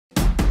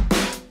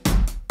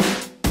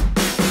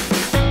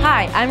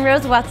Hi, I'm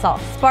Rose Wetzel,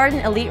 Spartan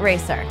Elite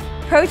Racer.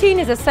 Protein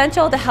is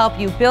essential to help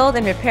you build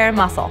and repair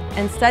muscle,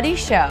 and studies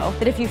show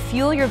that if you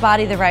fuel your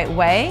body the right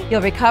way, you'll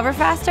recover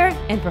faster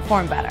and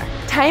perform better.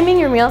 Timing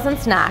your meals and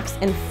snacks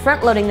and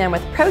front-loading them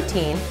with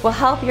protein will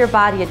help your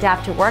body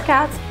adapt to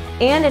workouts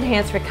and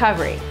enhance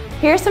recovery.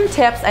 Here's some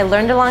tips I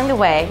learned along the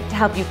way to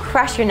help you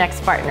crush your next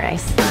Spartan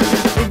race.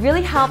 It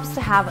really helps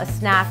to have a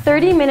snack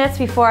 30 minutes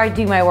before I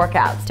do my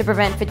workouts to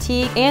prevent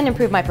fatigue and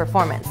improve my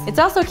performance. It's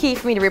also key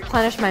for me to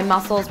replenish my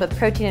muscles with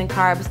protein and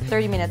carbs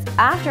 30 minutes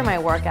after my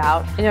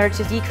workout in order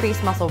to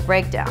decrease muscle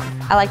breakdown.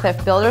 I like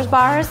CLIF Builders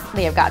bars.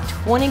 They have got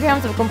 20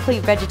 grams of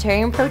complete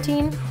vegetarian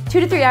protein. 2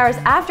 to 3 hours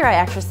after I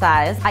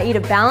exercise, I eat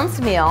a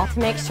balanced meal to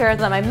make sure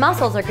that my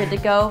muscles are good to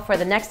go for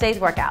the next day's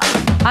workout.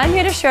 I'm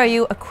here to show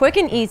you a quick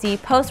and easy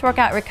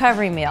post-workout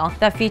recovery meal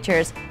that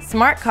features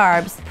smart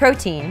carbs,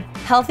 protein,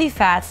 healthy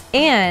fats,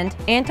 and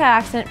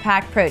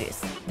antioxidant-packed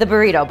produce, the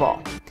Burrito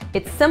Bowl.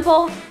 It's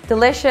simple,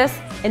 delicious,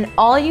 and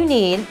all you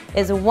need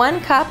is 1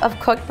 cup of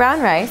cooked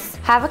brown rice,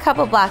 half a cup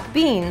of black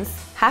beans,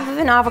 half of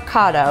an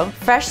avocado,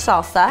 fresh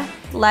salsa,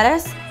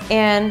 lettuce,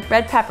 and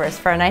red peppers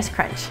for a nice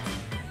crunch.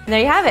 And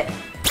there you have it.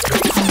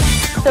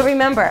 So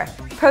remember,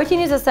 protein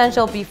is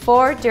essential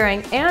before,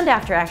 during, and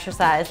after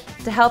exercise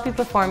to help you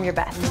perform your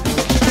best.